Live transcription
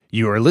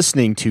You are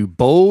listening to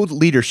Bold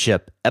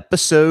Leadership,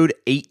 Episode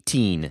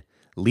 18,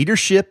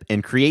 Leadership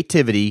and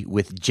Creativity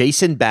with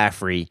Jason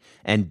Baffrey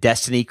and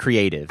Destiny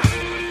Creative.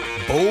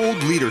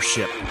 Bold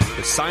Leadership,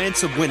 the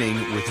Science of Winning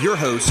with your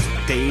host,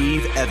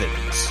 Dave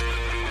Evans.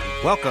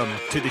 Welcome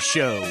to the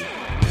show.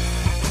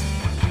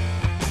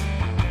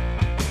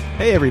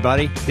 Hey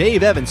everybody,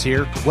 Dave Evans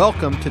here.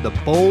 Welcome to the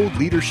Bold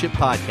Leadership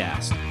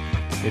Podcast.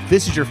 If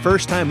this is your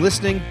first time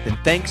listening, then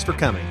thanks for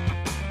coming.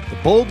 The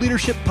Bold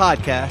Leadership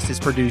Podcast is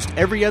produced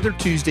every other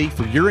Tuesday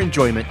for your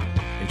enjoyment,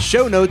 and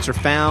show notes are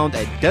found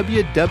at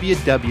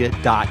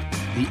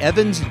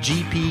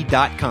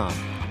www.theevansgp.com.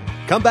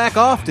 Come back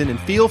often and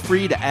feel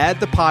free to add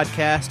the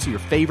podcast to your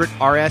favorite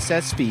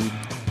RSS feed,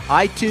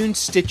 iTunes,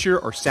 Stitcher,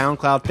 or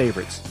SoundCloud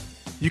favorites.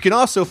 You can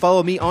also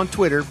follow me on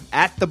Twitter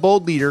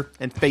 @TheBoldLeader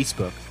and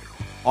Facebook.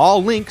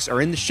 All links are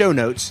in the show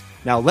notes.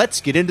 Now let's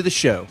get into the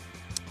show.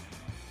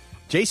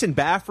 Jason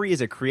Baffrey is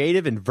a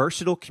creative and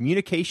versatile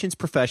communications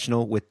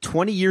professional with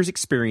 20 years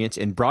experience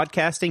in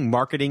broadcasting,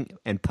 marketing,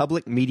 and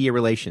public media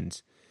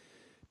relations.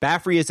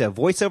 Baffrey is a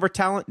voiceover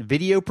talent,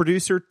 video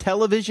producer,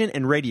 television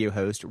and radio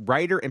host,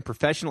 writer, and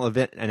professional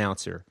event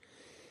announcer.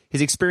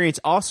 His experience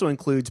also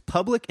includes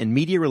public and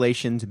media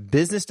relations,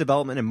 business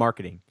development, and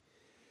marketing.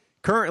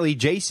 Currently,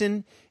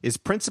 Jason is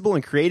principal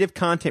and creative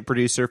content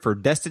producer for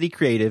Destiny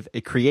Creative, a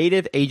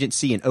creative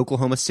agency in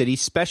Oklahoma City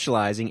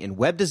specializing in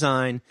web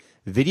design,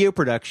 video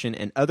production,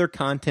 and other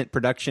content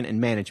production and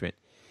management.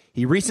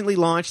 He recently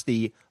launched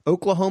the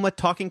Oklahoma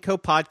Talking Co.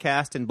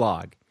 podcast and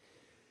blog.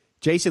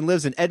 Jason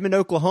lives in Edmond,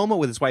 Oklahoma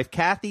with his wife,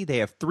 Kathy. They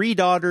have 3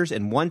 daughters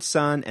and 1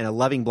 son and a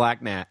loving black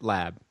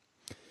lab.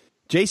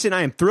 Jason,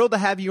 I am thrilled to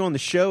have you on the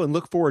show and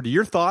look forward to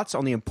your thoughts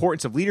on the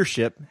importance of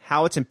leadership,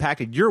 how it's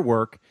impacted your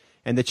work,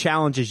 and the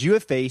challenges you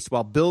have faced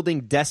while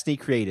building Destiny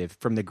Creative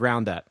from the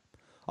ground up.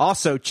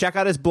 Also, check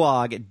out his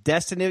blog at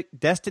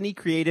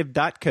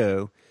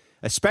destinycreative.co,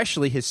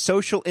 especially his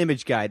social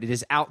image guide. It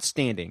is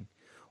outstanding.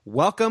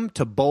 Welcome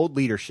to Bold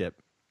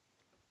Leadership.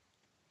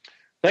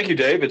 Thank you,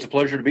 Dave. It's a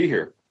pleasure to be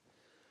here.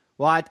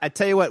 Well, I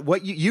tell you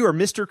what you are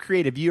Mr.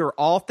 Creative. You are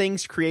all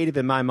things creative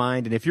in my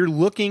mind. And if you're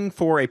looking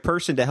for a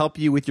person to help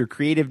you with your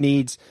creative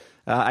needs,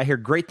 I hear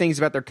great things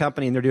about their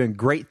company, and they're doing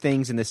great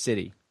things in the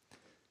city.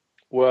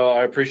 Well,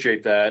 I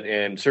appreciate that,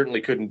 and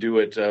certainly couldn't do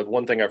it.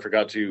 One thing I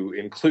forgot to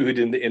include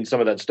in some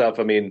of that stuff,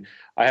 I mean,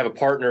 I have a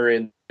partner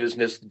in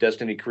business,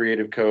 Destiny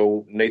Creative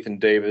Co., Nathan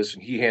Davis,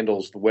 and he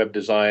handles the web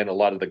design, a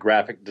lot of the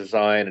graphic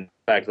design. In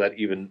fact, that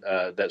even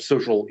that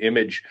social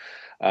image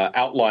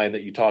outline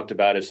that you talked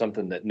about is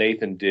something that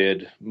Nathan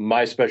did.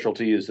 My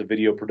specialty is the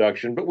video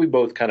production, but we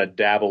both kind of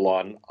dabble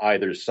on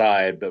either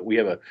side. But we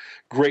have a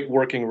great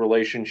working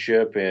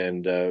relationship,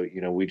 and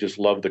we just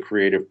love the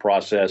creative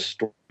process,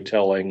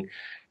 storytelling,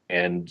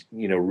 and,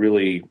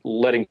 really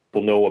letting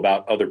people know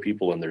about other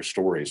people and their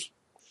stories.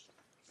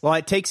 Well,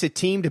 it takes a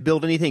team to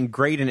build anything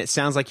great, and it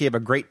sounds like you have a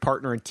great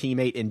partner and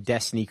teammate in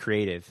Destiny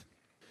Creative.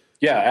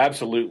 Yeah,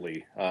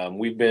 absolutely.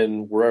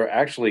 We're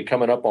actually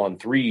coming up on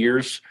 3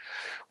 years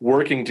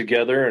working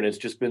together, and it's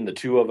just been the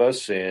two of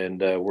us, and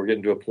we're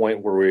getting to a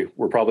point where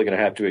we're probably going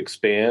to have to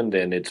expand,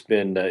 and it's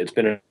been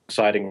an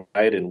exciting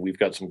ride, and we've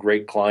got some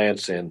great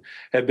clients and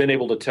have been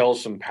able to tell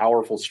some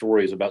powerful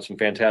stories about some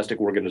fantastic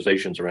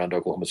organizations around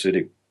Oklahoma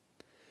City.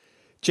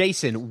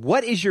 Jason,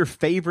 what is your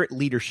favorite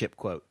leadership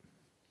quote?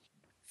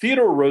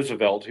 Theodore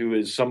Roosevelt, who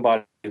is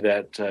somebody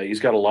that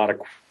he's got a lot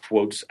of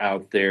quotes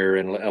out there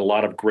and a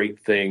lot of great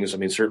things. I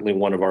mean, certainly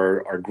one of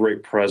our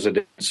great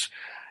presidents.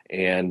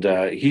 And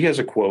he has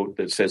a quote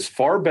that says,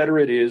 "Far better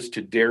it is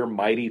to dare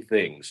mighty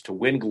things, to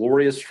win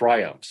glorious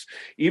triumphs,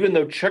 even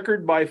though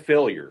checkered by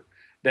failure,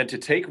 than to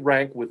take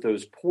rank with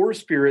those poor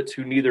spirits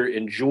who neither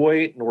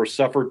enjoy nor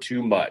suffer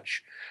too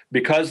much,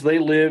 because they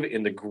live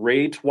in the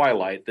gray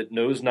twilight that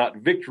knows not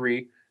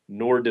victory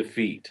nor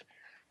defeat."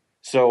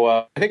 So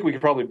I think we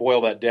could probably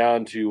boil that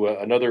down to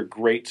another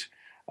great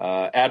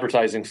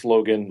advertising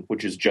slogan,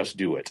 which is "Just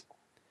do it."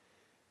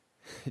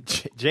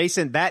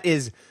 Jason,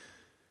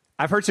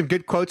 I've heard some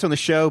good quotes on the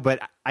show,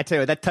 but I tell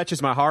you what, that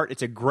touches my heart.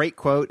 It's a great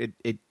quote.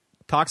 It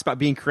talks about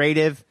being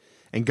creative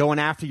and going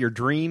after your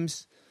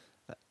dreams.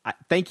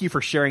 Thank you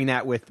for sharing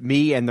that with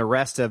me and the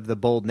rest of the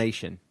Bold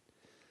Nation.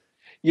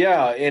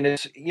 Yeah, and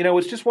it's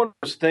just one of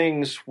those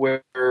things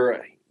where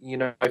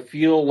I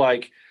feel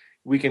like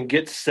we can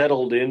get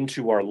settled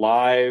into our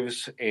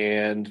lives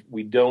and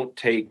we don't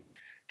take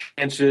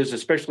chances,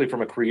 especially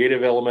from a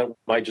creative element. We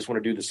might just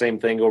want to do the same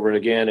thing over and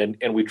again,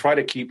 and we try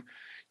to keep.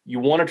 You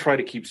want to try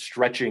to keep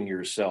stretching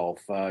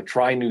yourself,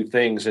 try new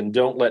things, and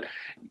don't let.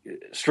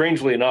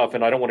 Strangely enough,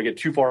 and I don't want to get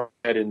too far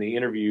ahead in the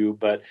interview,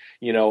 but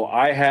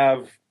I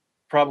have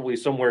probably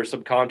somewhere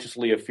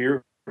subconsciously a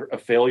fear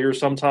of failure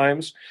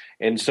sometimes.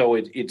 And so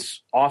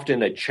it's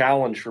often a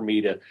challenge for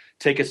me to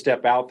take a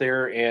step out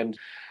there. And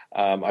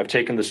I've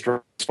taken the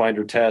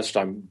StrengthsFinder test.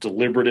 I'm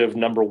deliberative,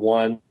 number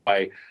one.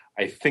 I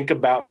think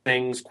about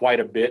things quite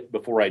a bit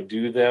before I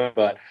do them,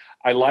 but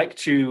I like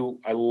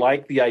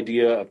the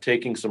idea of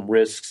taking some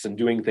risks and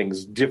doing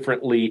things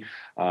differently,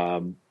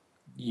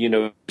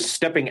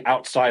 stepping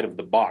outside of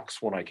the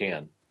box when I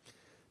can.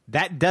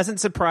 That doesn't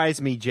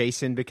surprise me,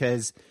 Jason,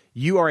 because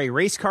you are a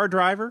race car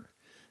driver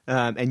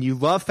and you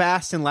love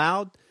fast and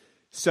loud.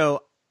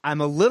 So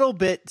I'm a little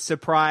bit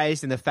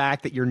surprised in the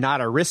fact that you're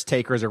not a risk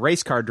taker as a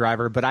race car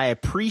driver, but I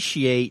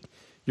appreciate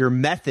your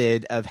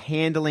method of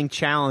handling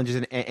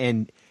challenges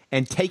and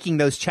taking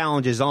those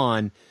challenges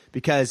on,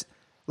 because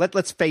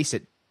let's face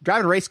it,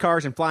 driving race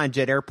cars and flying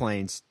jet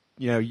airplanes,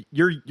 you're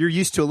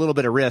used to a little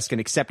bit of risk and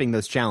accepting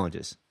those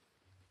challenges.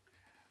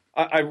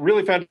 I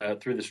really found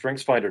through the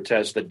StrengthsFinder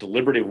test that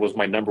deliberative was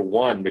my number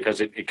one, because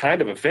it kind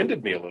of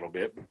offended me a little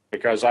bit,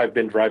 because I've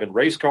been driving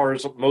race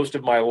cars most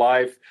of my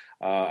life.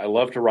 I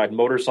love to ride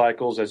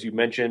motorcycles, as you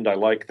mentioned. I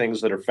like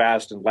things that are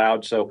fast and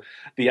loud. So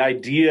the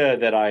idea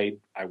that I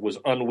was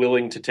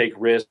unwilling to take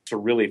risks or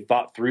really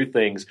thought through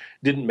things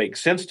didn't make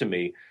sense to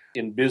me.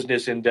 In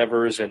business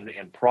endeavors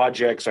and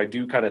projects, I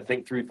do kind of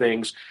think through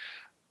things.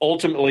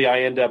 Ultimately,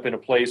 I end up in a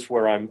place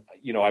where I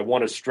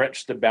want to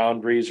stretch the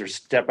boundaries or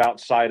step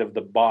outside of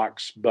the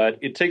box, but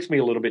it takes me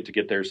a little bit to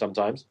get there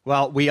sometimes.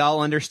 Well, we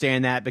all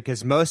understand that,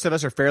 because most of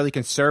us are fairly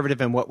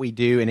conservative in what we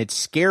do, and it's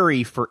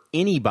scary for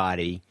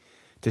anybody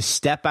to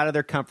step out of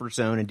their comfort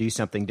zone and do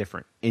something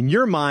different. In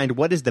your mind,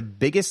 what is the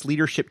biggest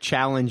leadership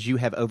challenge you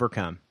have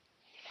overcome?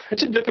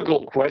 It's a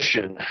difficult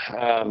question.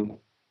 I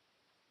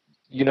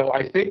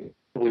think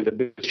the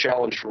biggest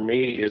challenge for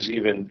me is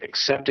even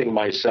accepting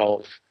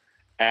myself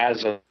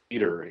as a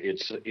leader.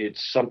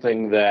 It's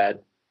something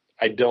that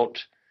I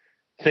don't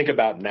think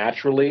about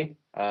naturally.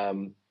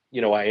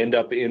 I end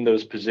up in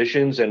those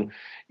positions, and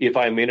if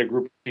I'm in a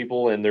group of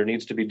people and there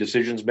needs to be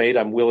decisions made,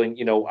 I'm willing,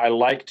 I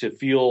like to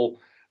feel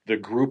the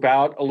group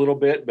out a little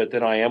bit, but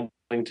then I am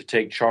willing to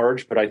take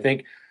charge. But I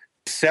think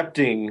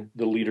accepting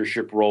the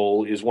leadership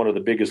role is one of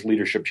the biggest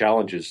leadership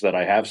challenges that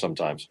I have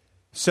sometimes.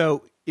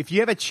 So if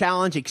you have a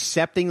challenge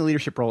accepting the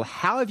leadership role,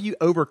 how have you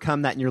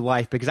overcome that in your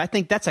life? Because I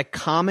think that's a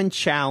common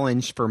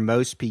challenge for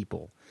most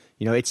people.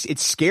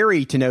 It's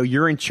scary to know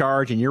you're in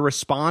charge and you're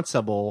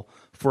responsible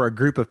for a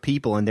group of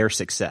people and their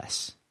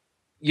success.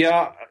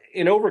 Yeah,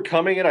 in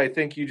overcoming it, I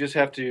think you just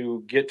have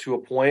to get to a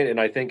point, and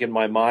I think in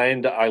my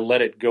mind, I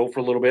let it go for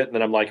a little bit, and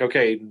then I'm like,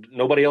 okay,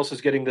 nobody else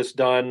is getting this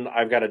done.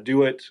 I've got to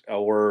do it,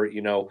 or,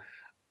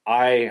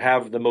 I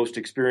have the most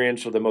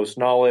experience or the most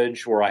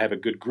knowledge, or I have a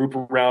good group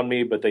around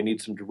me, but they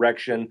need some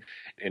direction,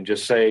 and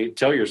just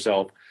tell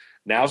yourself,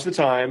 now's the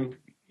time.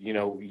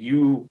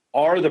 You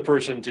are the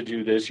person to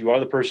do this. You are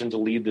the person to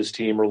lead this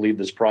team or lead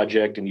this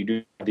project, and you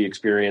do have the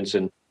experience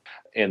and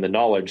the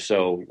knowledge.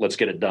 So let's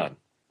get it done.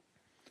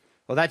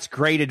 Well, that's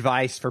great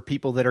advice for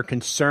people that are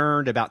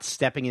concerned about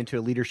stepping into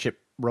a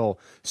leadership role.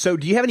 So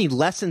do you have any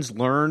lessons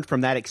learned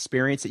from that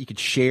experience that you could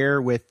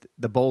share with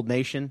the Bold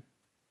Nation?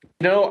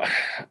 No,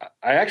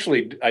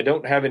 I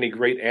don't have any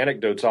great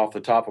anecdotes off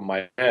the top of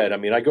my head. I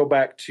mean, I go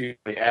back to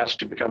asked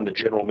to become the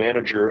general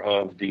manager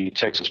of the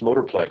Texas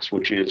Motorplex,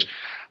 which is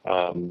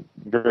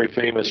very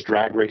famous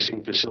drag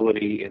racing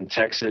facility in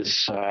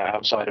Texas,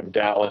 outside of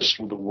Dallas,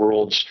 the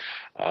world's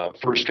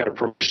first kind of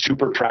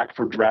super track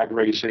for drag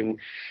racing.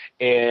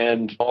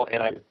 And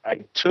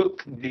I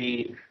took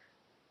the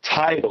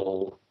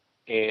title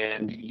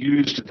and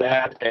used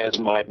that as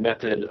my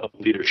method of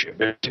leadership.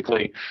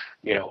 Basically,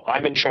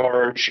 I'm in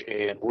charge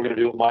and we're going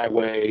to do it my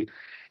way.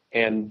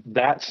 And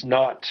that's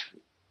not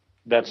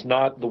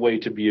the way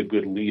to be a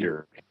good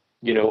leader.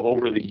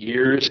 Over the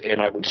years,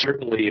 and I would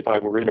certainly, if I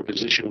were in a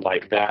position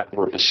like that,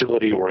 or a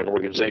facility or an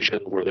organization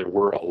where there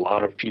were a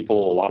lot of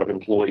people, a lot of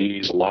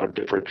employees, a lot of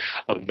different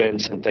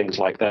events and things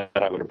like that,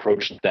 I would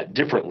approach that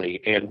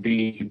differently and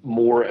be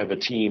more of a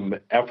team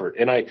effort.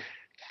 And I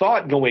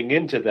thought going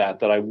into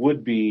that I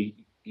would be,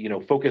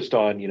 focused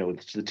on,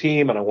 it's the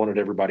team and I wanted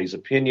everybody's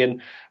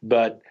opinion,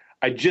 but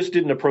I just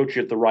didn't approach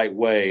it the right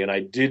way. And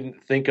I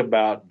didn't think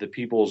about the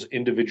people's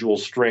individual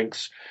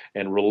strengths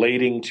and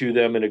relating to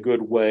them in a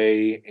good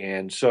way.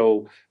 And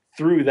so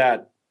through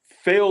that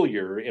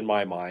failure in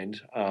my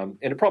mind, and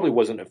it probably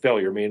wasn't a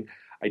failure. I mean,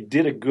 I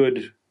did a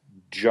good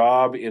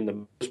job in the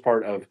most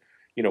part of,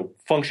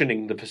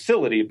 functioning the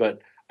facility,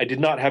 but I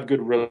did not have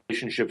good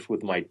relationships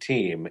with my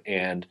team.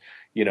 And,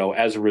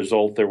 as a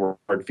result, there were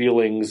hard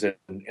feelings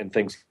and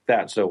things like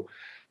that. So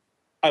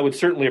I would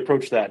certainly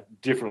approach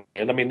that differently.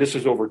 And I mean, this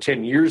was over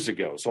 10 years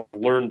ago, so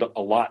I've learned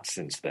a lot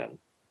since then.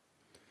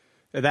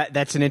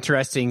 That's an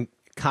interesting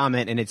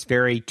comment, and it's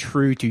very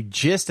true to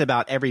just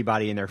about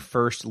everybody in their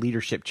first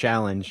leadership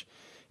challenge.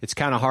 It's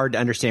kind of hard to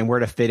understand where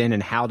to fit in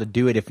and how to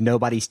do it if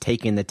nobody's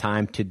taking the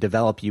time to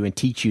develop you and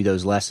teach you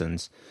those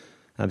lessons.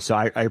 So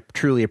I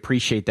truly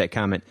appreciate that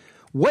comment.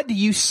 What do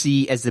you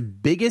see as the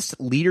biggest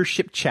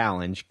leadership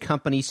challenge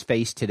companies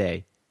face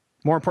today?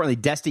 More importantly,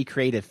 Desti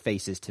Creative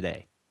faces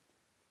today.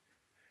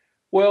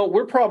 Well,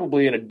 we're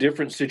probably in a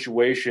different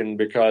situation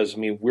because,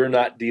 we're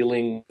not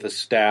dealing with the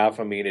staff.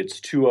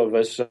 It's two of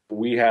us. So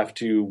we have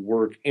to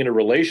work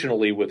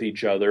interrelationally with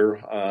each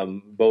other,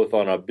 both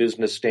on a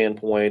business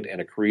standpoint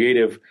and a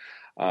creative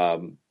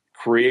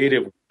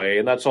way.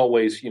 And that's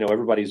always,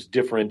 everybody's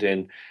different.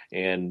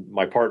 And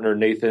my partner,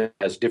 Nathan,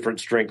 has different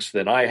strengths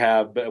than I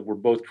have. But we're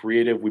both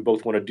creative. We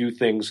both want to do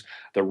things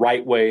the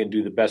right way and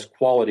do the best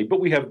quality. But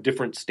we have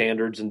different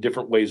standards and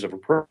different ways of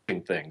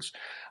approaching things.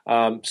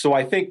 So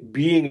I think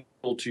being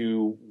able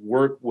to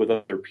work with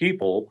other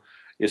people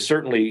is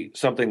certainly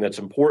something that's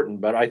important.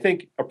 But I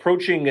think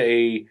approaching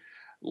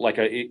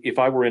if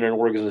I were in an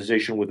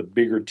organization with a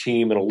bigger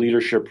team and a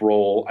leadership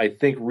role, I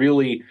think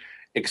really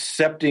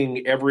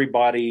accepting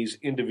everybody's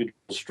individual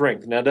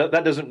strength. Now,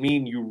 that doesn't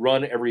mean you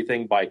run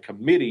everything by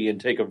committee and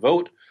take a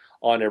vote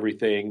on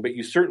everything, but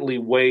you certainly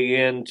weigh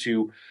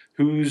into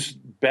who's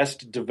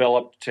best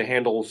developed to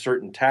handle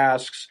certain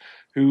tasks,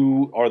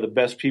 who are the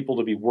best people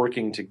to be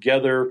working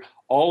together,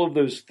 all of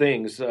those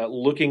things,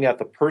 looking at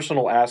the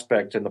personal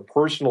aspect and the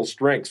personal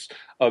strengths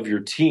of your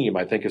team,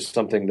 I think is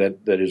something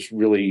that is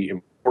really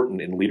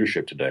important in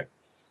leadership today.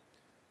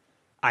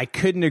 I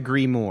couldn't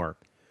agree more.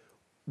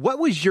 What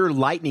was your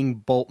lightning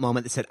bolt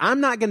moment that said,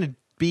 I'm not going to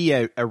be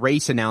a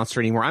race announcer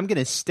anymore. I'm going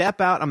to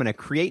step out. I'm going to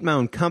create my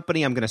own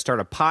company. I'm going to start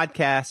a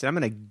podcast, and I'm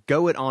going to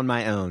go it on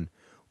my own.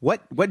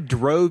 What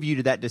drove you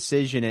to that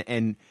decision,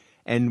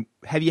 and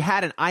have you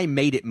had an I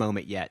made it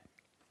moment yet?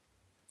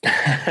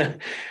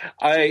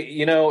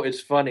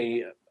 It's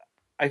funny.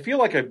 I feel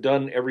like I've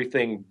done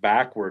everything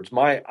backwards.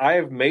 My I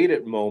have made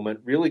it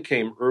moment really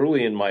came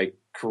early in my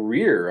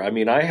career. I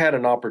mean, I had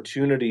an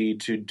opportunity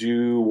to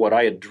do what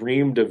I had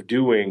dreamed of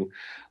doing,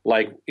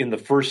 like in the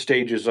first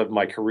stages of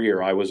my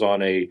career. I was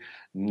on a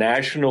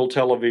national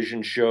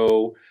television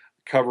show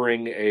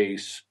covering a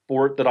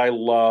sport that I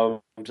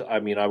loved.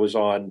 I mean, I was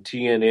on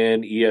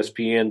TNN,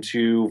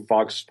 ESPN2,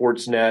 Fox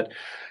Sports Net,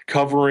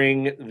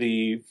 covering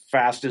the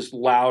fastest,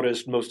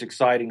 loudest, most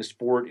exciting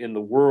sport in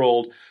the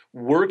world,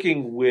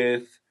 working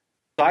with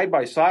side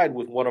by side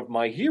with one of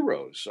my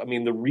heroes. I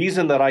mean, the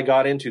reason that I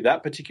got into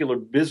that particular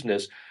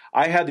business,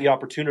 I had the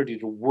opportunity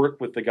to work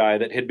with the guy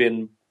that had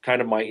been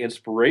kind of my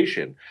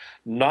inspiration.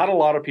 Not a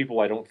lot of people,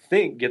 I don't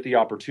think, get the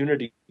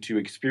opportunity to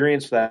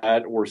experience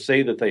that or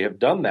say that they have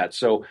done that.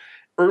 So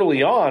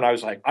early on, I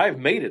was like, I've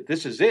made it.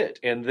 This is it.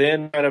 And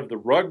then kind of the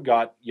rug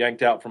got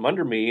yanked out from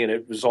under me, and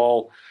it was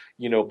all,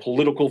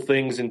 political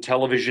things and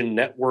television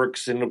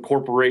networks and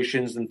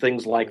corporations and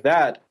things like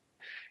that.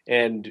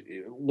 And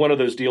one of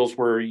those deals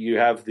where you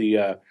have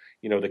the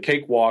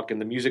cakewalk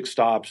and the music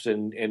stops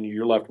and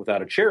you're left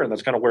without a chair. And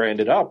that's kind of where I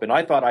ended up. And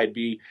I thought I'd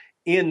be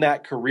in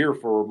that career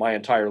for my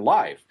entire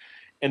life.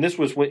 And this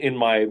was in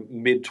my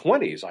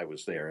mid-20s I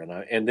was there.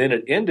 And then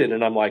it ended,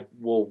 and I'm like,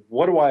 well,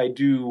 what do I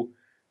do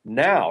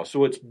now?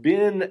 So it's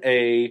been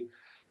a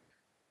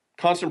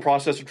constant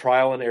process of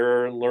trial and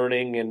error and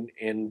learning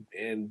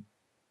and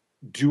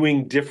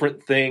doing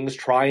different things,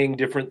 trying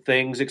different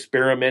things,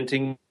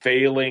 experimenting,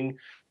 failing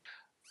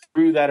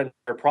through that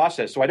entire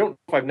process. So I don't know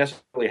if I've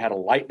necessarily had a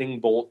lightning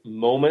bolt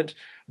moment,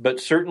 but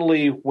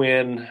certainly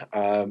when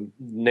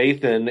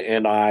Nathan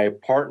and I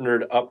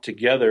partnered up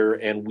together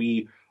and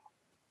we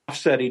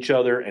offset each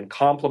other and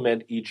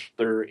complement each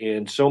other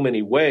in so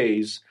many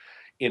ways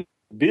in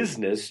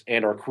business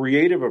and our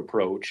creative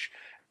approach,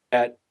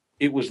 that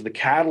it was the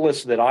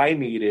catalyst that I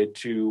needed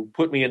to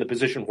put me in the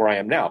position where I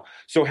am now.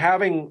 So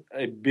having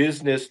a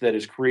business that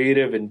is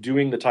creative and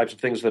doing the types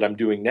of things that I'm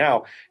doing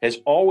now has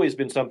always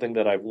been something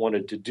that I've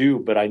wanted to do,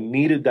 but I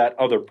needed that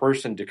other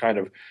person to kind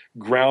of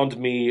ground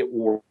me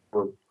or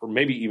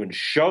maybe even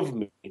shove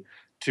me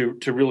to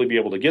really be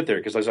able to get there.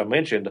 Because as I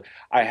mentioned,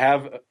 I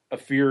have a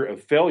fear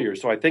of failure.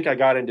 So I think I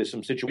got into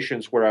some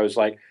situations where I was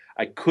like,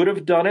 I could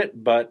have done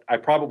it, but I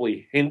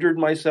probably hindered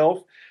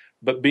myself.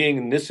 But being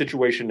in this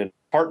situation in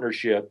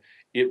partnership,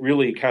 it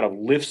really kind of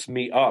lifts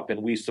me up,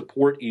 and we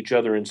support each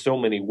other in so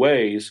many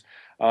ways.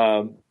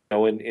 And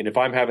if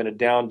I'm having a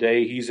down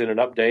day, he's in an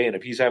up day. And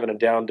if he's having a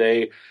down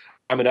day,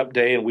 I'm an up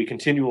day. And we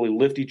continually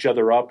lift each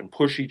other up and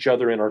push each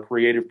other in our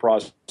creative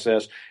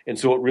process. And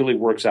so it really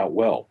works out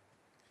well.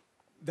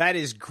 That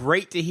is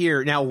great to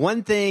hear. Now,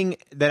 one thing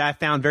that I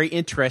found very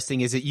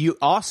interesting is that you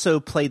also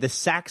play the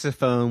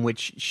saxophone,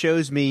 which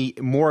shows me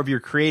more of your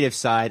creative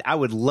side. I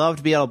would love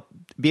to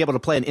be able to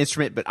play an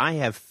instrument, but I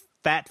have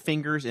fat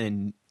fingers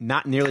and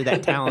not nearly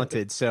that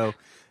talented. So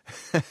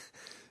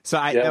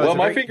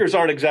my fingers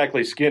aren't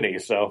exactly skinny,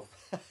 so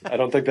I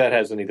don't think that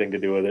has anything to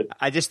do with it.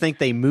 I just think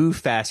they move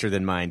faster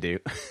than mine do.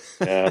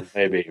 Yeah,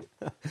 maybe.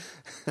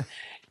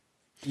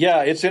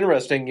 Yeah, it's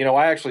interesting.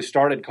 I actually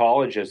started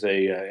college as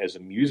a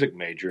music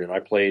major, and I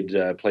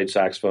played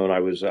saxophone.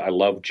 I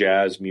love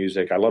jazz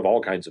music. I love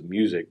all kinds of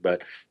music,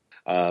 but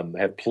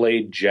have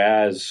played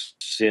jazz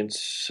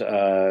since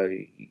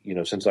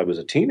since I was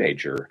a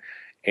teenager,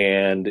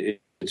 and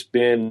it's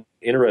been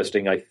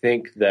interesting. I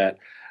think that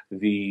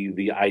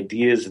the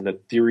ideas and the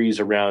theories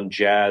around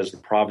jazz, the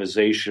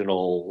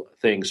improvisational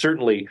thing,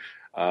 certainly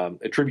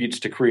attributes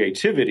to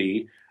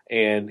creativity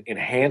and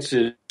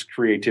enhances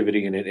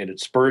creativity, and it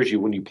spurs you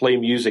when you play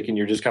music and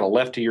you're just kind of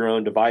left to your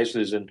own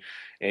devices, and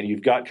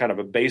you've got kind of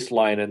a bass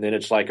line, and then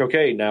it's like,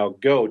 okay, now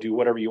go do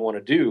whatever you want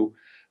to do.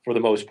 for the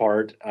most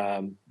part.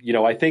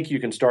 I think you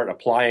can start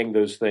applying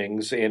those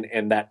things,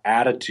 and that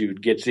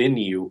attitude gets in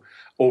you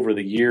over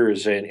the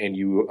years, and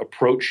you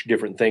approach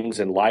different things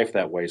in life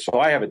that way. So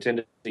I have a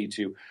tendency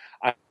to,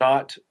 I'm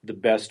not the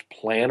best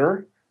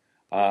planner.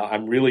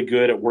 I'm really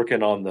good at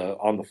working on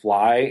the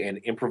fly and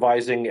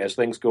improvising as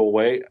things go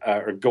away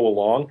or go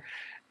along.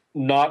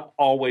 Not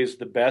always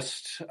the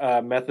best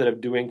method of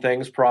doing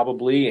things,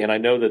 probably. And I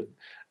know that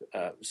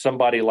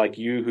somebody like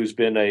you, who's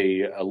been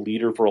a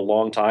leader for a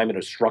long time in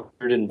a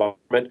structured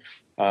environment,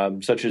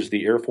 such as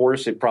the Air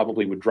Force, it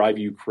probably would drive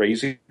you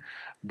crazy.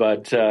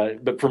 But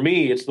for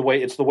me, it's the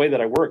way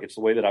that I work. It's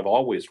the way that I've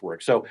always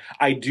worked. So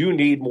I do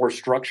need more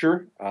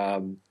structure.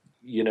 And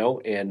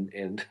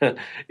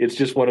it's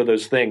just one of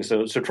those things.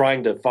 So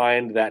trying to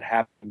find that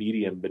happy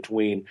medium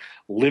between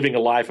living a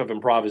life of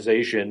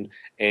improvisation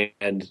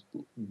and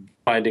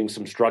finding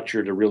some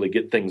structure to really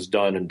get things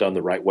done and done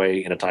the right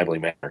way in a timely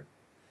manner.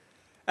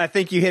 I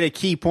think you hit a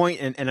key point,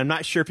 and I'm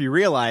not sure if you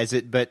realize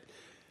it, but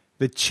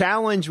the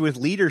challenge with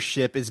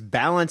leadership is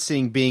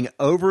balancing being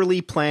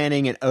overly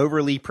planning and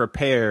overly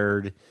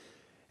prepared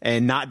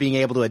and not being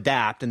able to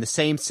adapt. In the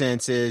same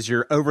sense as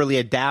you're overly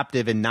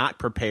adaptive and not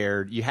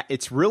prepared.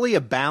 It's really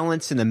a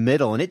balance in the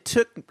middle. And it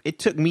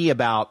took me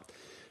about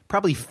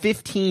probably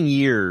 15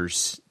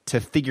 years to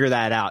figure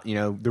that out.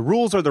 The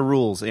rules are the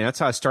rules. And that's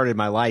how I started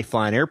my life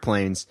flying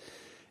airplanes.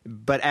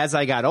 But as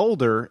I got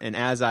older and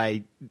as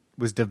I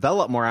was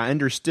developed more, I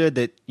understood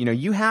that,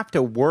 you have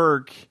to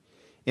work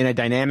in a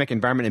dynamic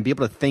environment and be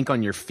able to think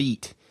on your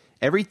feet.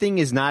 Everything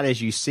is not as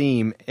you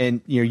seem.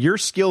 And, your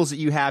skills that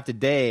you have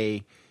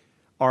today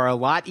are a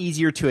lot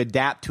easier to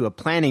adapt to a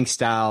planning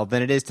style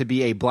than it is to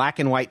be a black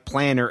and white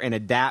planner and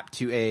adapt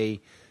to a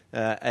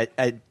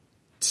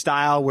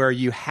style where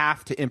you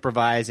have to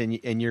improvise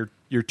and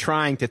you're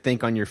trying to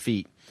think on your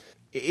feet.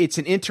 It's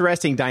an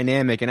interesting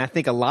dynamic, and I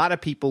think a lot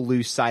of people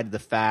lose sight of the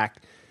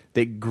fact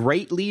that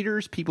great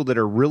leaders, people that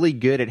are really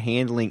good at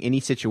handling any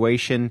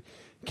situation,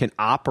 can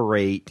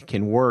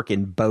work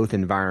in both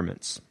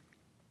environments.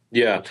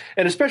 Yeah,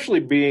 and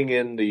especially being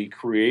in the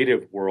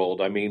creative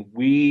world. I mean,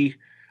 we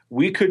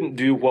couldn't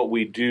do what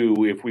we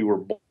do if we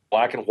were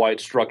black and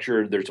white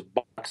structured. There's a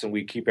box and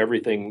we keep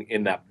everything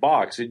in that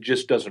box. It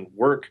just doesn't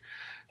work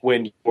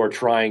when you are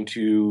trying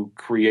to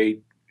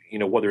create,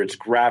 whether it's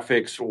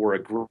graphics or a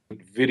great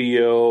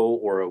video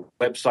or a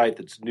website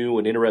that's new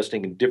and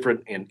interesting and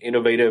different and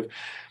innovative.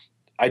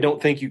 I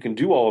don't think you can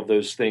do all of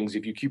those things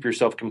if you keep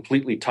yourself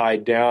completely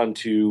tied down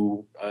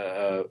to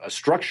a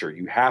structure.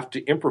 You have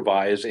to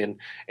improvise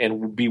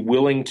and be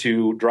willing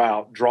to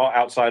draw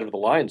outside of the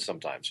lines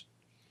sometimes.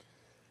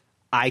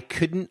 I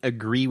couldn't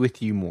agree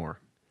with you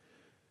more.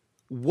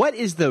 What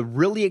is the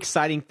really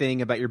exciting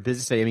thing about your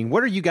business today? I mean,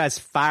 what are you guys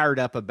fired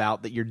up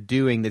about that you're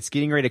doing that's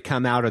getting ready to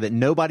come out or that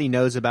nobody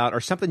knows about, or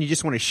something you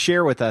just want to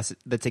share with us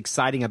that's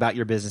exciting about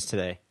your business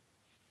today?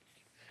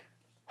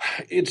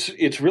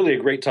 It's really a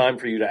great time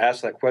for you to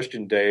ask that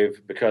question,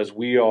 Dave, because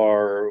we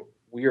are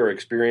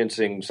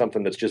experiencing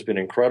something that's just been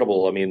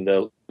incredible. I mean,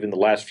 in the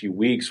last few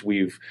weeks,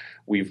 we've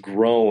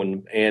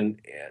grown, and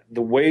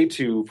the way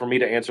for me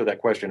to answer that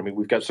question, I mean,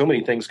 we've got so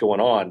many things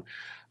going on.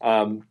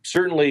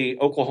 Certainly,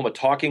 Oklahoma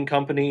Talking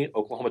Company,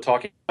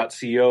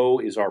 oklahomatalking.co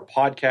is our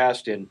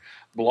podcast and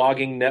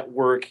blogging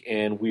network,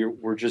 and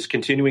we're just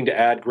continuing to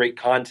add great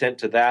content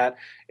to that.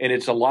 And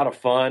it's a lot of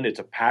fun. It's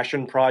a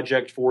passion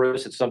project for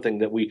us. It's something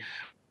that we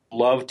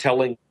love,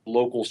 telling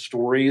local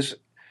stories.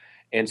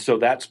 And so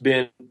that's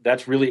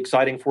really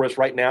exciting for us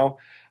right now.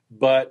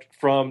 But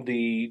from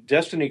the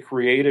Destiny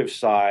Creative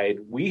side,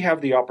 we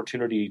have the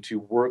opportunity to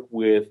work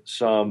with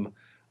some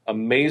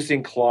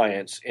amazing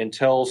clients and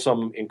tell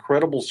some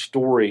incredible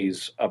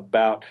stories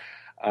about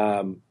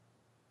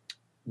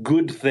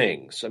good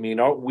things. I mean,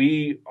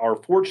 we are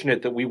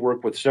fortunate that we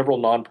work with several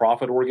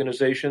nonprofit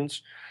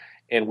organizations,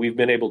 and we've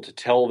been able to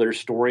tell their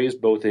stories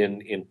both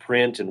in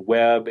print and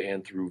web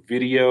and through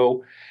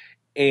video.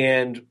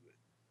 And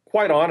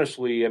quite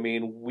honestly, I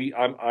mean,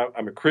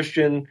 I'm a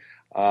Christian.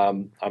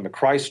 I'm a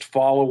Christ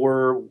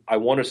follower. I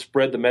want to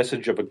spread the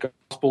message of a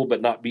gospel,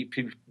 but not beat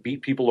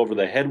people over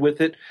the head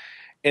with it.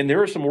 And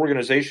there are some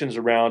organizations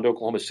around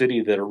Oklahoma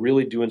City that are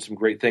really doing some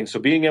great things. So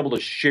being able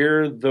to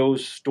share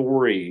those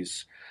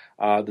stories,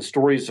 the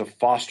stories of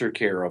foster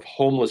care, of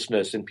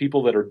homelessness, and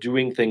people that are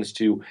doing things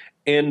to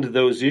end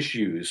those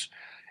issues,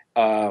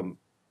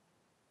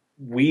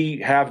 we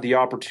have the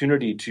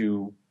opportunity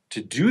to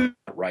do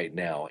that right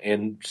now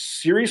and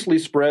seriously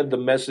spread the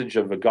message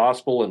of the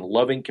gospel and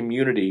loving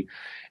community.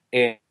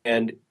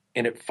 And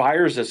it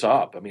fires us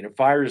up. I mean, it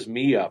fires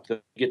me up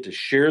that we get to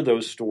share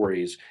those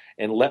stories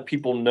and let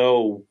people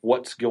know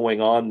what's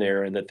going on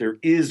there and that there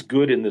is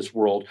good in this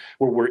world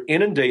where we're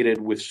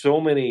inundated with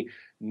so many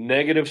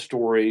negative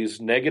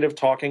stories, negative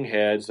talking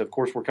heads. Of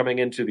course, we're coming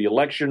into the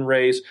election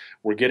race.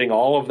 We're getting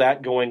all of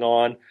that going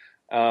on.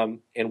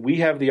 And we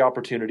have the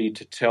opportunity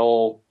to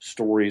tell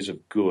stories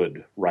of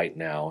good right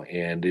now.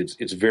 And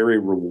it's very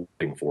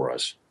rewarding for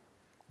us.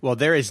 Well,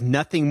 there is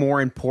nothing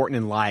more important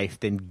in life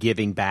than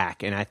giving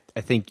back. And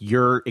I think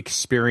your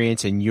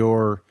experience and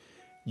your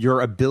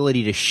your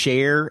ability to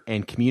share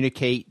and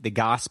communicate the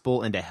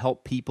gospel and to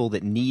help people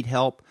that need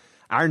help.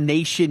 Our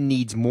nation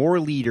needs more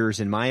leaders,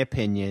 in my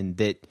opinion,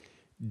 that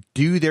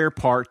do their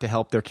part to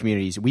help their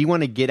communities. We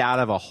want to get out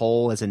of a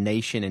hole as a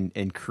nation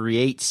and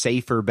create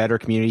safer, better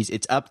communities.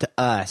 It's up to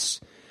us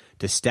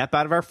to step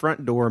out of our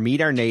front door, meet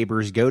our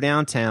neighbors, go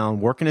downtown,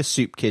 work in a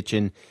soup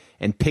kitchen,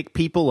 and pick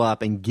people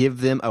up and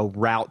give them a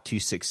route to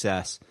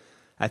success.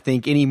 I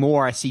think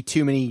anymore I see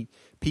too many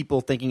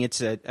people thinking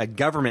it's a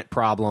government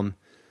problem,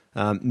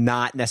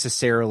 not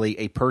necessarily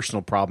a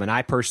personal problem. And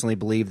I personally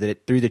believe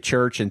that through the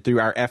church and through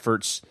our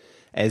efforts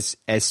as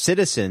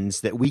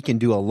citizens, that we can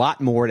do a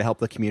lot more to help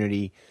the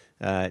community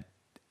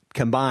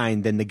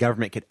combined than the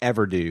government could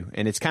ever do.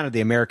 And it's kind of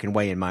the American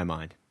way in my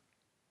mind.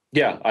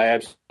 Yeah, I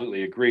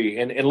absolutely agree.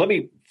 And let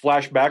me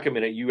flash back a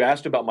minute. You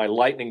asked about my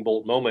lightning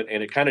bolt moment,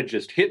 and it kind of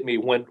just hit me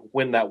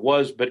when that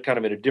was, but kind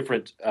of in a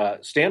different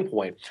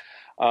standpoint.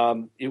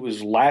 It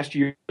was last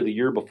year or the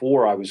year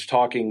before. I was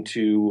talking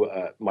to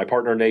my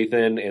partner,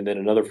 Nathan, and then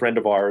another friend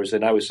of ours.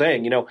 And I was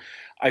saying,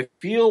 I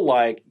feel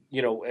like,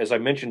 as I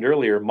mentioned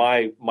earlier,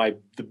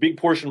 the big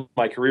portion of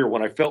my career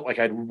when I felt like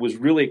I was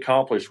really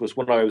accomplished was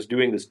when I was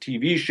doing this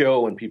TV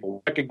show and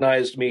people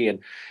recognized me,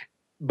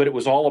 but it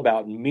was all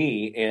about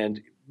me.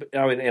 And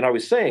I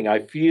was saying, I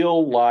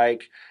feel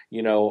like,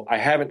 I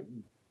haven't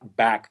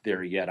back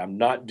there yet. I'm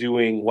not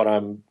doing what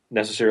I'm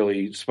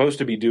necessarily supposed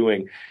to be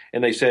doing.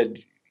 And they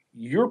said,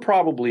 you're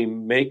probably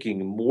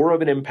making more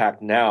of an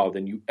impact now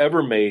than you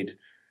ever made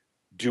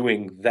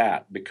doing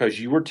that, because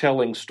you were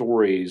telling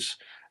stories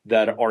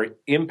that are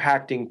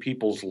impacting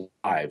people's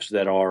lives,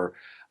 that are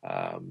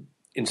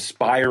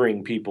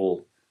inspiring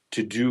people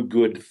to do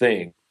good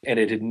things. And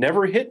it had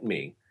never hit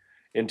me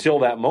until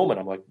that moment.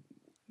 I'm like,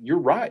 you're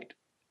right.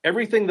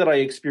 Everything that I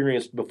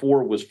experienced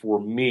before was for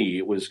me.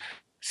 It was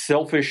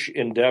selfish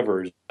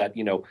endeavors that,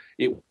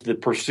 it was the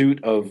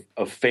pursuit of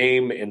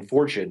fame and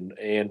fortune.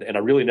 And I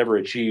really never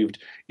achieved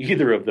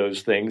either of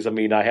those things. I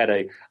mean, I had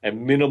a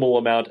minimal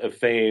amount of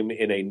fame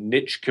in a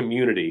niche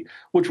community,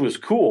 which was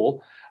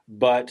cool,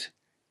 but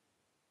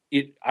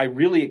I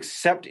really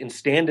accept and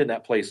stand in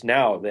that place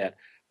now, that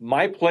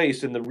my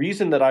place and the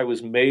reason that I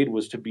was made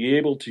was to be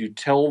able to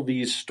tell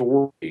these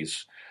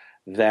stories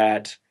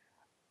that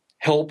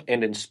help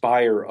and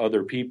inspire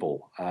other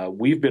people.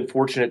 We've been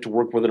fortunate to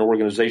work with an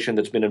organization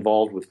that's been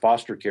involved with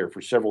foster care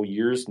for several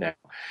years now,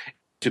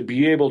 to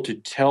be able to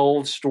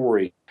tell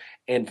stories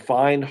and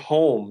find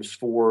homes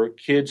for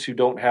kids who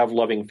don't have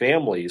loving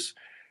families.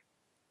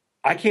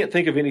 I can't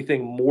think of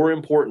anything more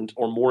important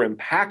or more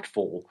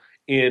impactful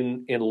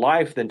in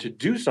life than to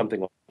do something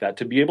like that,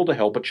 to be able to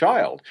help a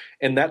child.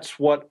 And that's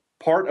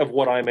part of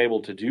what I'm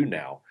able to do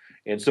now.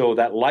 And so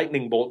that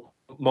lightning bolt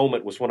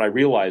moment was when I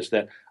realized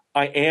that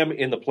I am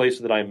in the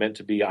place that I'm meant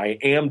to be. I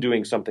am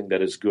doing something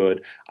that is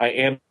good. I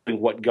am doing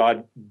what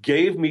God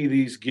gave me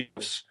these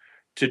gifts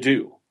to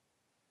do.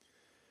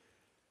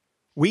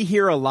 We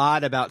hear a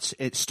lot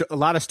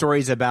of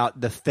stories about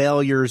the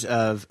failures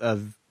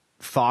of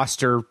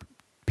foster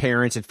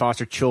parents and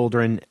foster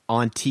children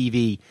on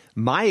TV.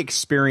 My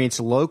experience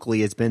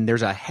locally has been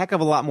there's a heck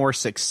of a lot more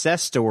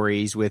success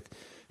stories with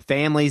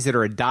families that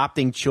are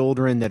adopting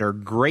children that are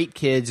great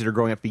kids that are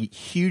growing up to be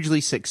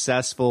hugely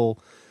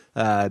successful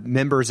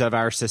members of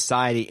our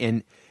society.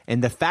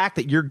 And the fact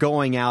that you're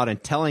going out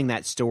and telling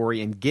that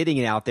story and getting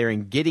it out there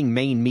and getting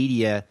main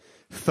media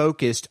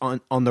focused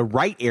on the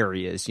right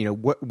areas,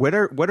 what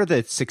are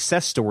the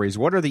success stories?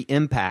 What are the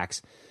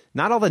impacts?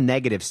 Not all the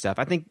negative stuff.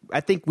 I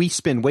think we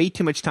spend way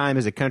too much time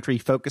as a country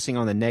focusing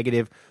on the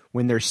negative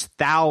when there's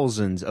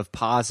thousands of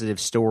positive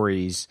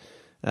stories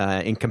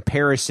in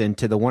comparison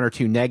to the one or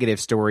two negative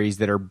stories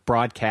that are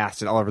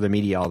broadcasted all over the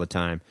media all the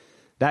time.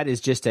 That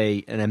is just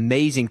an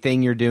amazing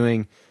thing you're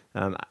doing,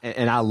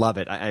 and I love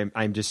it. I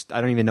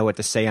don't even know what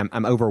to say.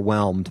 I'm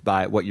overwhelmed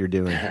by what you're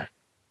doing.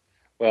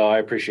 Well, I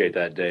appreciate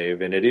that,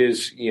 Dave. And it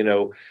is,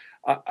 don't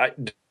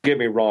get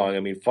me wrong. I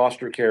mean,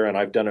 foster care, and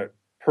I've done it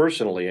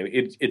personally. I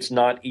mean, it's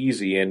not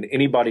easy. And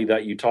anybody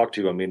that you talk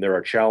to, I mean, there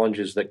are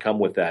challenges that come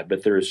with that,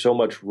 but there is so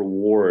much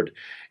reward.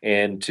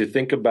 And to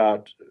think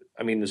about,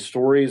 I mean, the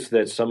stories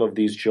that some of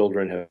these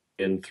children have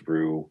been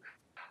through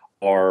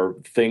are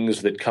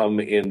things that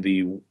come in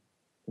the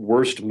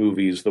worst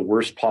movies, the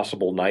worst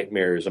possible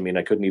nightmares. I mean,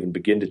 I couldn't even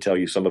begin to tell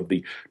you some of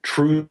the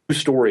true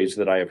stories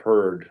that I have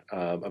heard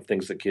of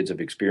things that kids have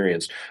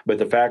experienced. But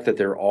the fact that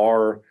there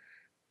are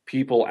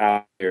people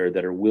out there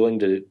that are willing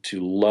to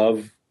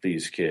love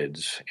these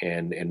kids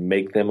and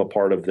make them a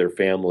part of their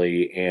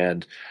family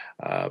and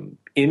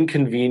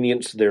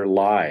inconvenience their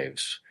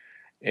lives.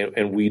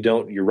 And we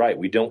don't, you're right,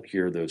 we don't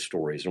hear those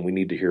stories, and we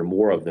need to hear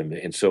more of them.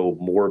 And so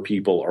more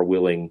people are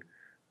willing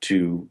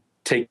to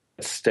take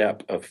a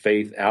step of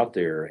faith out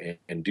there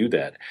and do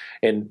that.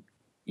 And,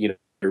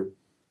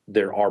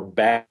 there are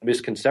bad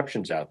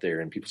misconceptions out there,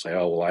 and people say,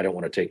 oh, well, I don't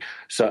want to take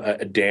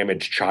a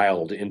damaged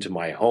child into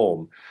my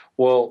home.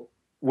 Well,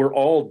 we're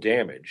all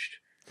damaged.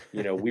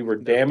 We were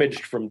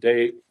damaged from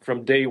day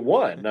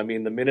one. I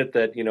mean, the minute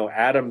that,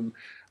 Adam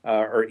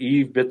or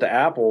Eve bit the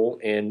apple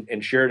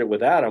and shared it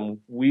with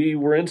Adam, we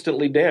were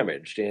instantly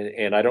damaged.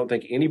 And I don't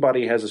think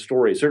anybody has a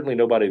story, certainly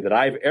nobody that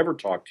I've ever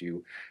talked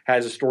to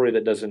has a story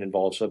that doesn't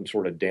involve some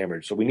sort of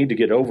damage. So we need to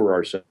get over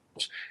ourselves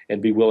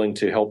and be willing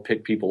to help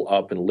pick people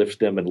up and lift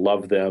them and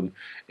love them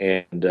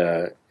and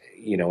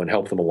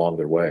help them along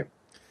their way.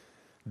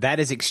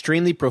 That is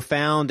extremely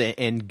profound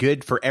and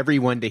good for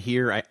everyone to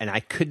hear, and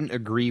I couldn't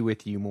agree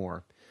with you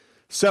more.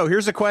 So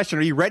here's a question.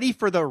 Are you ready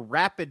for the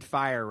rapid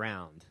fire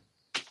round?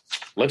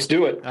 Let's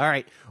do it. All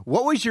right.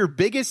 What was your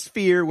biggest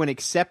fear when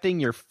accepting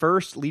your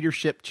first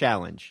leadership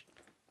challenge?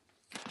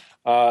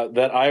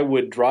 That I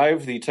would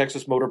drive the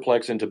Texas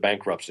Motorplex into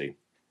bankruptcy.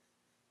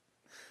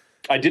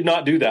 I did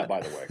not do that,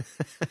 by the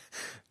way.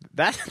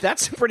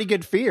 That's a pretty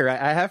good fear.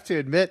 I have to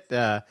admit,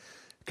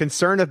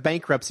 concern of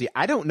bankruptcy.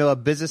 I don't know a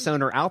business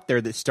owner out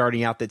there that's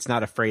starting out that's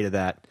not afraid of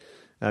that.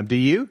 Do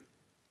you?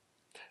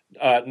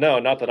 No,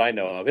 not that I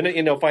know of.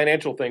 And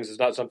financial things is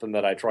not something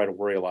that I try to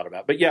worry a lot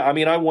about. But yeah, I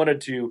mean, I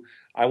wanted to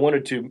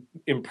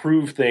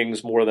improve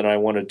things more than I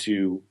wanted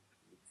to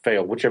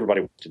fail, which everybody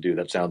wants to do.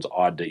 That sounds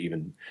odd to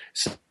even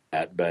say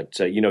that, but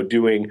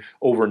doing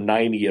over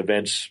 90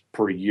 events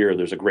per year,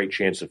 there's a great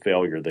chance of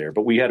failure there.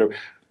 But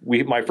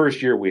my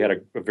first year, we had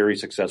a very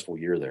successful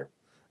year there.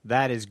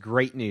 That is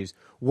great news.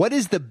 What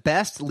is the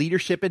best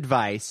leadership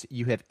advice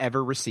you have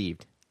ever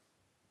received?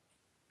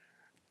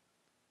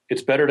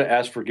 It's better to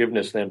ask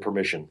forgiveness than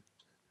permission.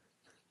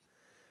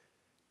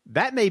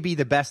 That may be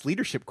the best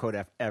leadership quote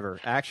ever,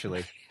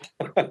 actually.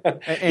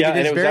 And yeah,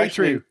 it is very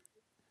true.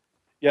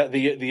 Yeah,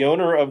 the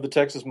owner of the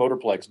Texas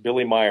Motorplex,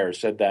 Billy Meyer,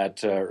 said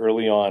that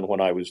early on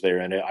when I was there,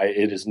 and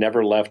it has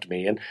never left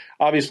me. And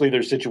obviously,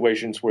 there's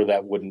situations where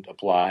that wouldn't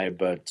apply,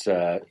 but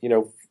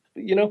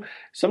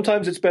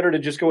sometimes it's better to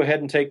just go ahead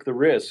and take the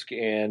risk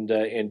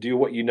and do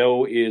what you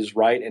know is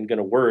right and going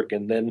to work,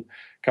 and then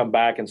come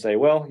back and say,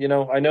 well,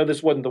 I know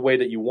this wasn't the way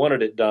that you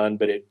wanted it done,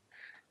 but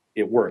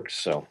it works.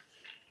 So,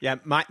 yeah,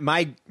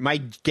 my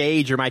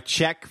gauge or my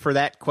check for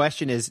that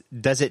question is: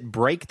 does it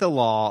break the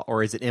law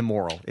or is it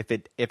immoral?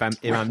 If I'm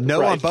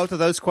no right on both of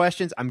those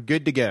questions, I'm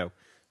good to go.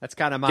 That's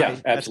kind of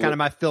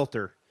my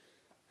filter.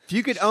 If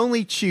you could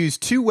only choose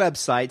 2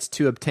 websites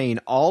to obtain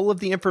all of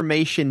the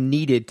information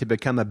needed to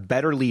become a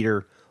better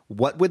leader,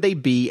 what would they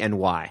be and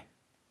why?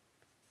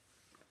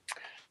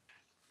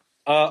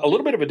 A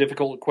little bit of a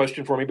difficult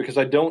question for me because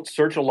I don't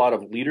search a lot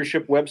of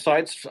leadership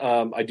websites.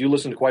 I do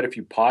listen to quite a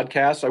few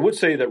podcasts. I would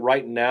say that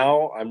right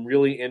now I'm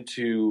really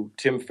into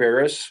Tim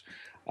Ferriss,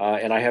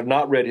 and I have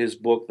not read his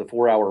book, The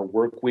 4-Hour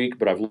Work Week,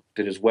 but I've looked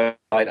at his website,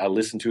 I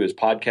listened to his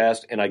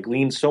podcast, and I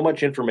gleaned so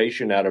much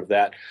information out of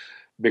that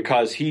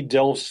because he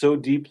delves so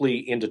deeply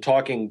into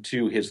talking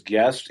to his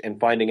guests and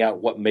finding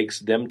out what makes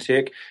them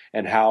tick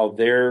and how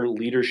their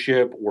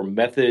leadership or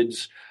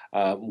methods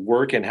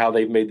work and how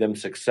they've made them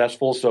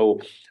successful. So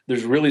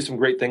there's really some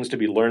great things to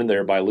be learned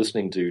there by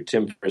listening to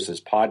Tim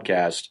Ferriss's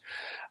podcast.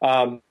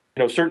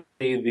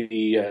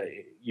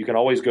 Certainly you can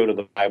always go to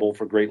the Bible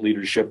for great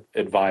leadership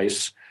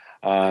advice.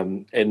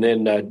 And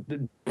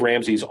then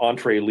Ramsey's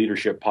Entree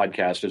Leadership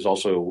podcast is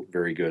also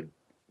very good.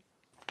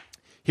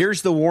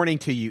 Here's the warning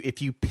to you.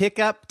 If you pick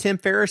up Tim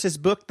Ferriss's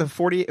book, The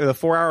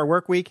 4-Hour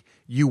Work Week,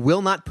 you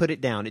will not put it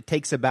down. It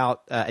takes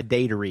about a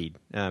day to read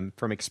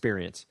from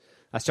experience.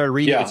 I started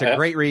reading it. It's a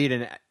great read,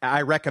 and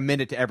I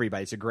recommend it to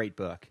everybody. It's a great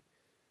book.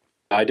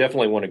 I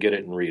definitely want to get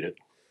it and read it.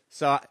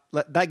 So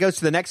that goes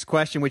to the next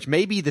question, which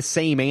may be the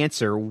same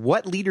answer.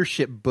 What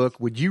leadership book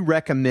would you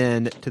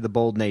recommend to the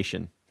Bold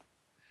Nation?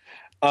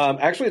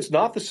 Actually, it's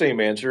not the same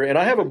answer, and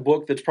I have a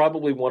book that's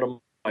probably one of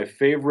my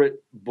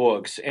favorite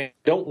books, and I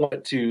don't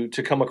want it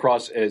to come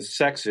across as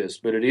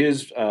sexist, but it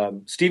is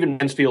Stephen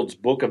Mansfield's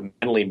Book of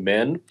Manly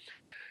Men,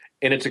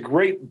 and it's a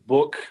great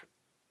book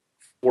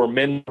for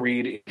men to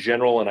read in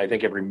general, and I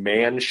think every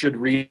man should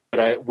read,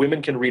 but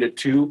women can read it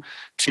too,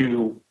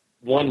 to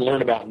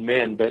learn about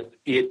men, but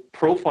it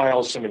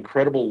profiles some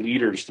incredible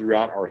leaders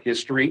throughout our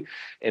history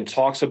and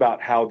talks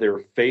about how their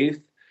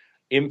faith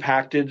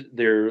impacted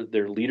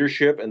their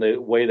leadership and the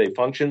way they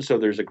function. So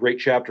there's a great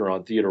chapter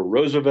on Theodore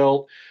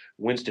Roosevelt,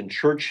 Winston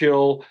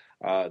Churchill,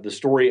 the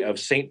story of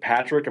St.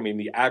 Patrick. I mean,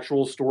 the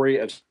actual story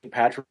of St.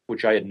 Patrick,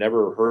 which I had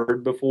never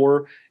heard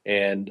before.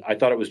 And I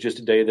thought it was just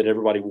a day that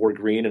everybody wore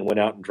green and went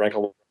out and drank a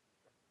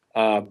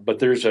lot. But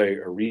there's a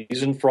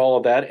reason for all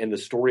of that. And the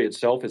story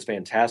itself is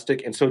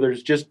fantastic. And so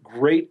there's just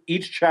great,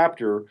 each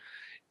chapter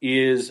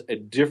is a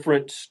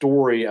different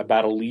story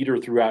about a leader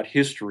throughout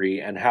history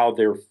and how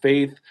their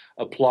faith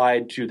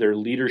applied to their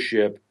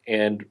leadership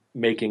and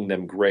making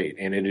them great.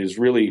 And it is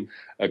really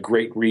a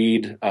great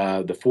read.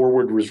 The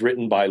foreword was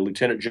written by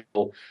Lieutenant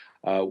General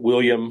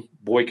William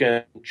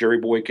Boykin, Jerry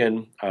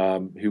Boykin,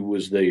 who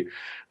was the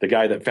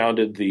guy that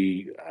founded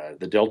the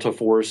Delta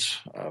Force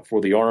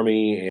for the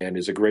Army and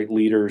is a great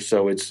leader.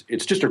 So it's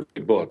just a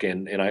great book.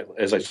 And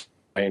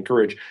I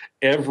encourage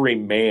every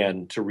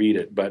man to read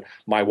it, but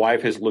my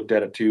wife has looked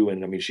at it too,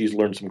 and I mean, she's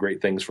learned some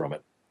great things from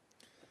it.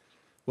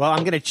 Well,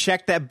 I'm going to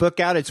check that book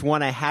out. It's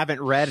one I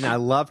haven't read, and I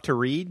love to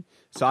read,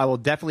 so I will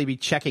definitely be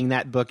checking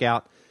that book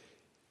out.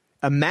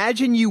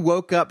 Imagine you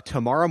woke up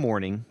tomorrow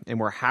morning and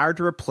were hired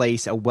to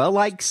replace a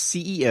well-liked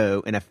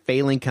CEO in a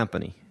failing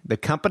company. The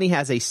company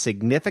has a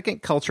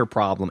significant culture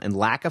problem and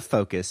lack of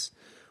focus,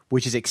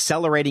 which is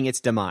accelerating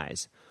its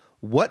demise.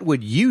 What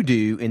would you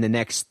do in the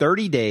next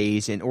 30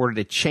 days in order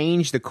to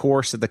change the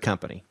course of the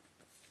company?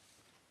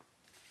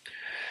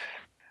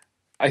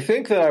 I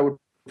think that I would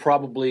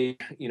probably,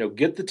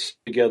 get the team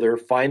together,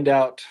 find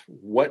out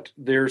what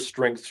their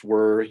strengths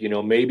were,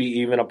 maybe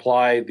even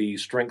apply the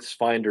Strengths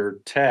Finder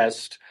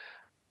test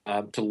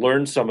to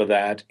learn some of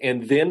that,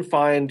 and then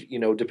find,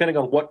 depending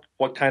on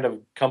what kind of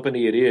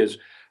company it is,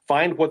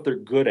 find what they're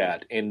good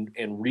at and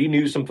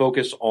renew some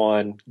focus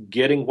on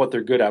getting what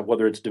they're good at,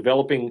 whether it's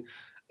developing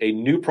a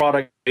new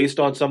product based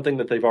on something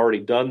that they've already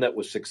done that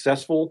was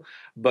successful,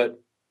 but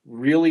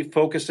really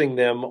focusing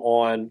them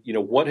on,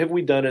 what have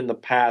we done in the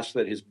past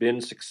that has been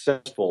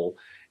successful,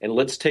 and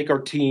let's take our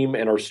team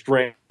and our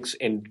strengths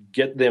and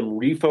get them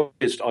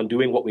refocused on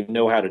doing what we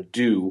know how to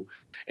do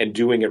and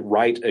doing it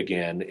right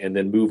again, and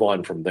then move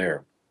on from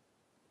there.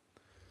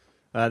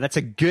 That's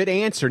a good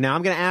answer. Now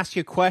I'm going to ask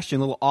you a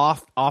question, a little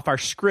off our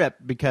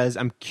script, because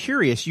I'm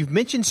curious. You've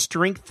mentioned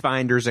Strength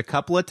Finders a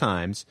couple of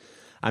times.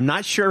 I'm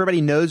not sure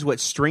everybody knows what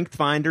Strength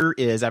Finder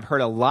is. I've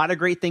heard a lot of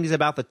great things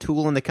about the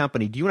tool in the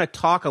company. Do you want to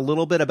talk a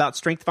little bit about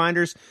Strength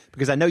Finders?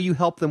 Because I know you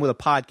help them with a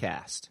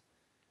podcast.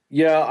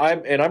 Yeah,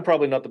 I'm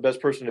probably not the best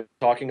person to be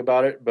talking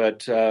about it,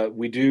 but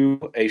we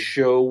do a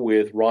show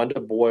with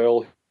Rhonda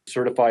Boyle,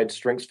 certified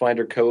Strengths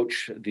Finder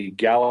coach, the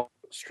Gallup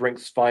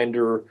Strengths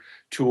Finder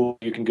tool.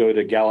 You can go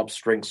to Gallup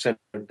Strengths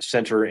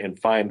Center and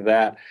find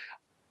that.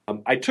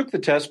 I took the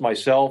test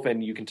myself,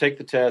 and you can take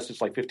the test. It's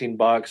like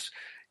 $15.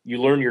 You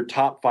learn your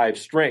top 5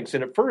 strengths.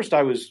 And at first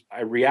I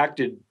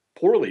reacted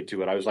poorly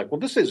to it. I was like,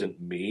 well, this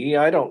isn't me.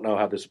 I don't know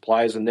how this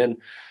applies. And then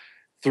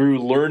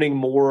through learning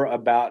more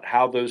about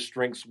how those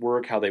strengths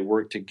work, how they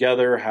work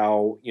together,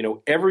 how,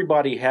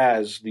 everybody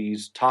has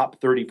these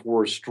top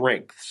 34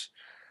 strengths.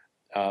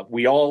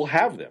 We all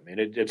have them, and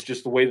it's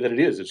just the way that it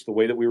is. It's the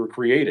way that we were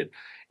created.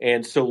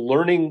 And so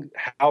learning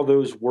how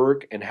those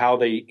work and how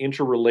they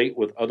interrelate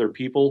with other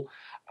people,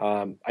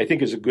 I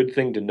think is a good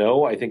thing to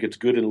know. I think it's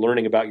good in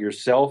learning about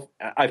yourself.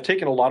 I've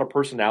taken a lot of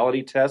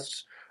personality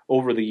tests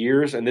over the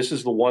years, and this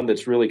is the one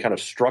that's really kind of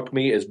struck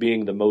me as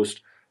being the most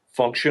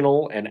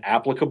functional and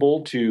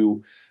applicable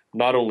to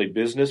not only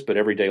business, but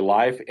everyday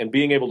life. And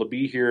being able to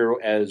be here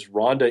as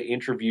Rhonda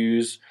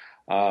interviews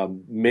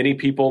many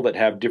people that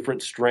have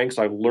different strengths,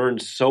 I've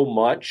learned so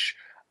much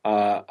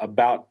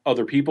about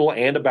other people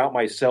and about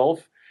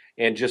myself,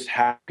 and just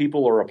how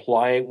people are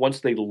applying, once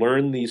they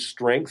learn these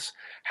strengths,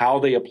 how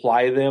they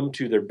apply them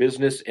to their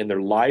business and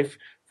their life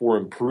for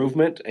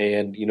improvement.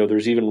 And,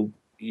 there's even,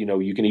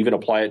 you can even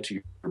apply it to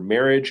your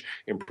marriage,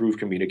 improve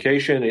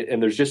communication.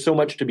 And there's just so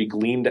much to be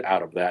gleaned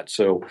out of that.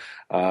 So,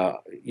 I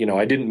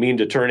didn't mean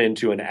to turn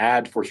into an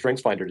ad for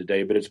StrengthsFinder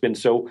today, but it's been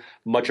so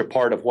much a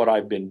part of what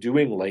I've been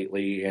doing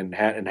lately and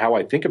how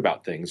I think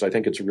about things. I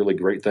think it's a really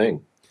great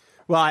thing.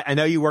 Well, I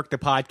know you work the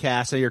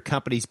podcast, so your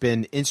company's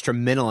been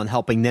instrumental in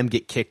helping them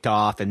get kicked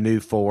off and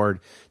move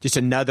forward. Just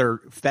another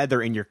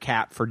feather in your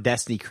cap for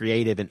Destiny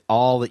Creative and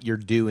all that you're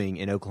doing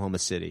in Oklahoma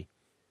City.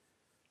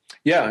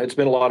 Yeah, it's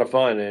been a lot of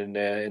fun,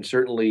 and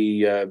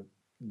certainly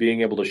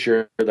being able to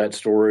share that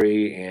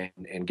story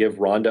and give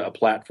Rhonda a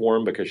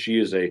platform, because she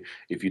is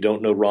if you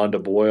don't know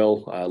Rhonda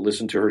Boyle,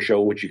 listen to her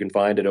show, which you can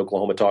find at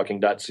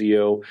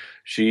oklahomatalking.co.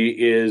 She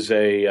is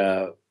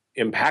a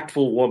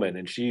impactful woman,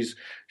 and she's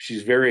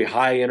very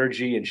high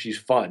energy, and she's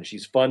fun.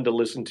 She's fun to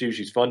listen to.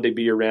 She's fun to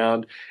be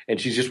around. And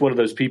she's just one of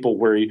those people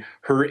where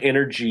her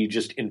energy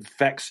just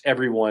infects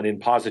everyone in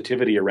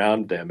positivity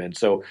around them. And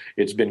so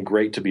it's been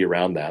great to be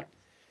around that.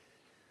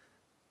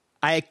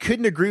 I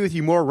couldn't agree with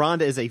you more.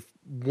 Rhonda is a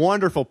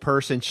wonderful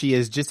person. She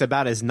is just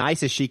about as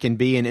nice as she can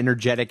be and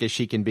energetic as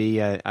she can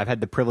be. I've had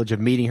the privilege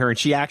of meeting her, and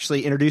she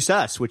actually introduced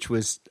us, which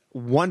was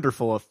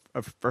wonderful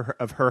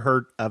of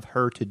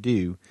her to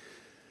do.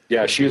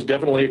 Yeah, she is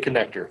definitely a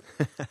connector.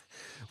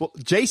 Well,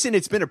 Jason,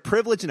 it's been a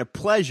privilege and a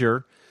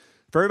pleasure.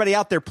 For everybody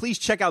out there, please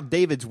check out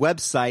David's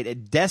website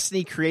at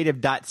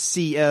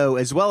destinycreative.co,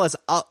 as well as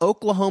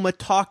Oklahoma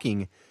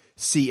Talking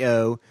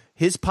CO,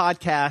 his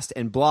podcast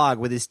and blog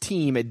with his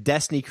team at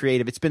Destiny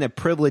Creative. It's been a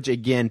privilege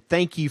again.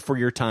 Thank you for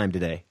your time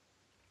today.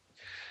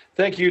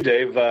 Thank you,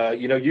 Dave.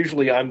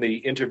 Usually I'm the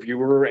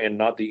interviewer and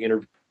not the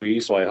interviewee,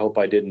 so I hope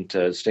I didn't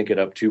stink it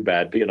up too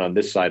bad being on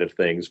this side of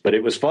things. But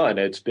it was fun.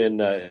 It's been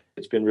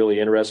really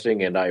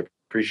interesting, and I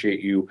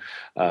appreciate you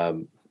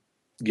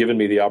giving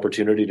me the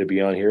opportunity to be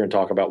on here and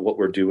talk about what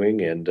we're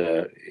doing. And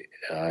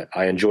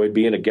I enjoyed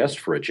being a guest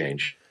for a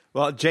change.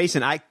 Well,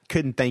 Jason, I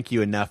couldn't thank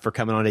you enough for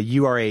coming on.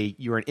 You are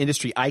an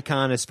industry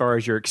icon as far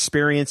as your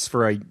experience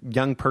for a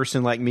young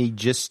person like me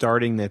just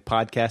starting the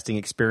podcasting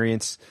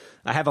experience.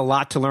 I have a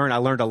lot to learn. I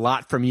learned a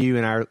lot from you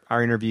in our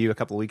interview a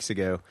couple of weeks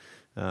ago.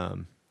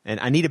 And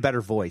I need a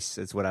better voice.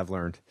 That's what I've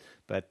learned.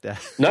 But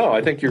no,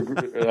 I think you're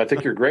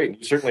great.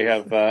 You certainly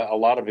have a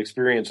lot of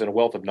experience and a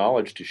wealth of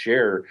knowledge to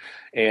share.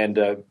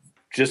 And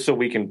just so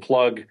we can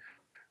plug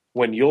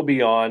when you'll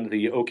be on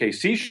the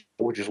OKC show,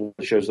 which is one of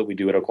the shows that we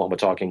do at Oklahoma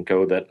Talking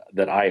Co.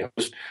 that I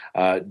host.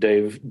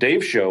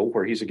 Dave's show,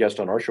 where he's a guest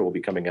on our show, will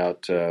be coming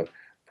out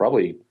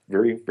probably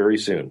very, very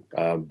soon.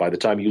 By the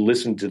time you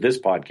listen to this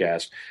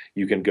podcast,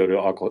 you can go to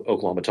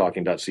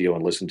oklahomatalking.co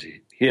and listen to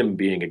him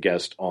being a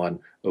guest on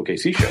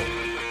OKC show.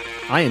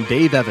 I am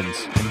Dave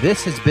Evans, and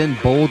this has been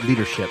Bold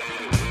Leadership.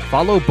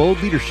 Follow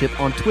Bold Leadership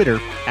on Twitter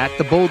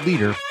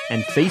 @TheBoldLeader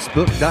and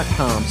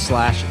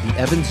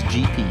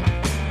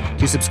Facebook.com/TheEvansGP.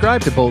 To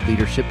subscribe to Bold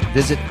Leadership,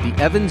 visit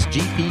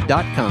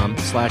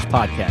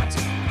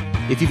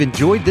theevansgp.com/podcast. If you've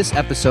enjoyed this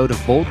episode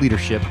of Bold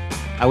Leadership,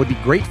 I would be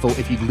grateful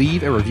if you'd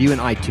leave a review in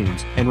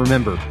iTunes. And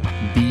remember,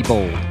 be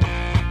bold.